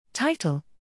Title: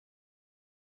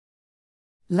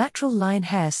 Lateral line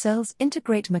hair cells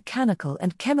integrate mechanical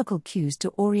and chemical cues to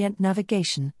orient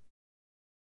navigation.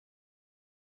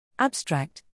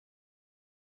 Abstract: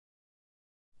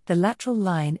 The lateral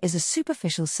line is a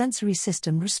superficial sensory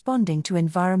system responding to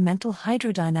environmental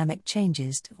hydrodynamic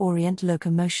changes to orient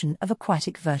locomotion of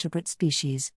aquatic vertebrate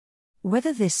species.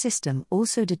 Whether this system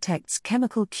also detects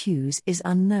chemical cues is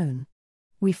unknown.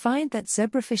 We find that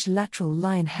zebrafish lateral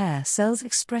line hair cells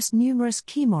express numerous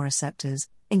chemoreceptors,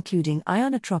 including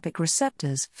ionotropic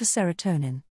receptors for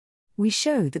serotonin. We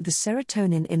show that the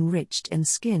serotonin enriched in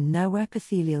skin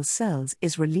neuroepithelial cells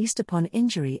is released upon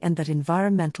injury and that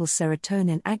environmental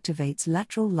serotonin activates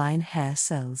lateral line hair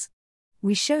cells.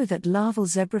 We show that larval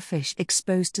zebrafish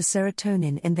exposed to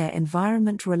serotonin in their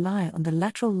environment rely on the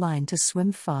lateral line to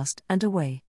swim fast and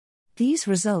away. These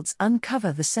results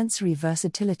uncover the sensory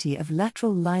versatility of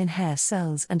lateral line hair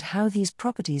cells and how these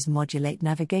properties modulate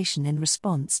navigation in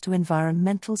response to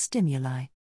environmental stimuli.